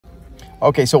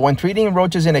Okay, so when treating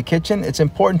roaches in a kitchen, it's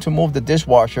important to move the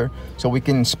dishwasher so we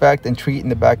can inspect and treat in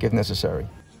the back if necessary.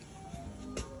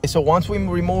 So once we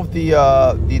removed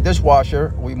the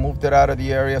dishwasher, we moved it out of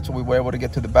the area so we were able to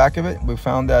get to the back of it. We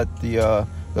found that the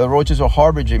roaches are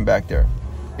harboring back there.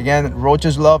 Again,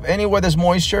 roaches love anywhere there's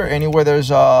moisture, anywhere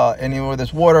there's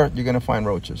water, you're gonna find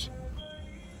roaches.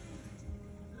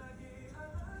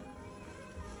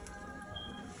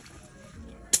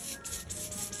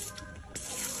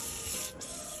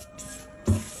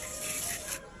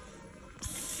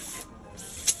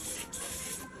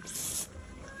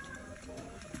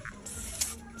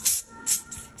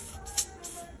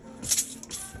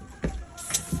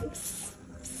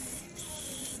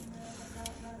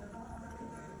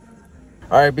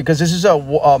 All right, because this is a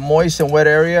moist and wet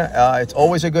area, it's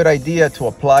always a good idea to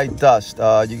apply dust.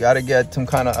 You got to get some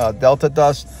kind of Delta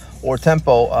dust or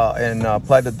Tempo and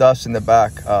apply the dust in the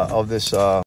back of this